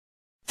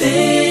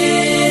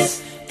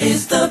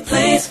the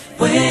place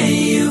where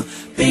you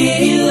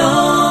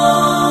belong.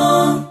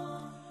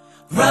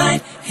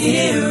 Right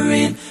here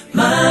in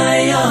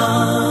my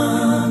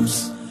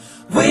arms.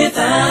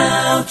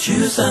 Without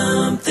you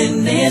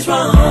something is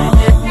wrong.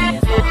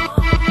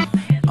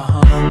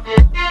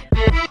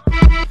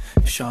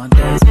 Shawn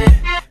Desman,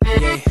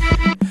 yeah,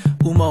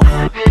 Umo,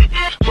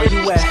 where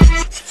you at?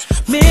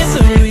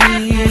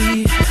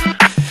 Misery,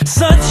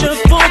 such a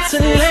fool to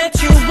let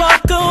you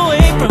walk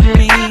away from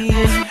me.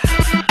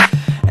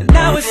 And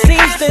now it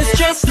seems there's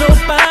just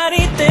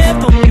nobody there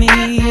for me.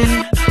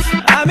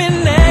 I'm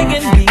in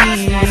agony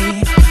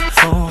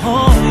for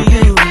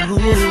you,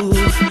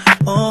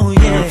 oh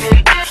yeah.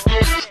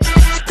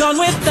 Gone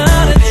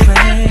without a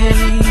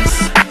trace.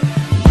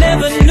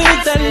 Never knew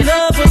that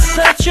love was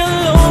such a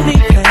lonely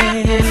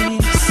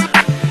place.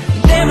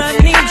 Damn, I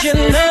need your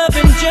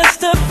loving just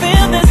to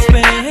fill this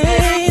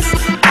space.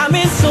 I'm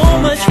in so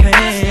much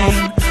pain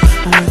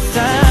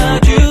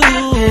without you,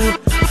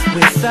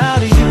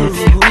 without you.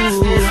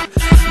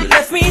 You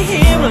left me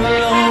here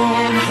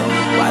alone.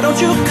 Why don't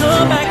you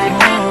come back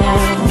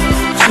home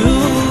to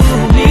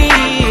me?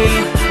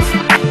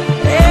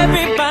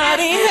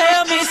 Everybody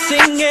help me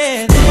sing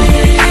it.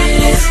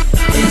 This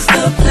is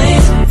the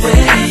place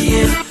where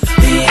you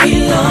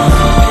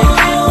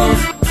belong.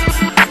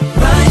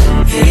 Right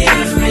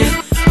here in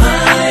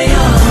my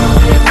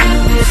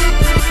arms.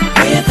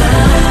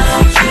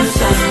 Without you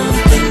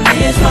something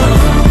is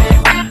wrong.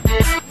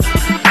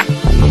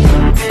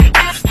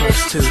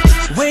 Verse 2.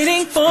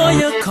 Waiting for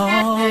your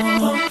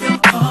call.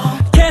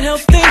 Can't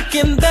help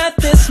thinking that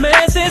this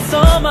mess is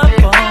all my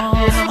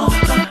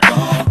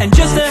fault. And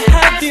just to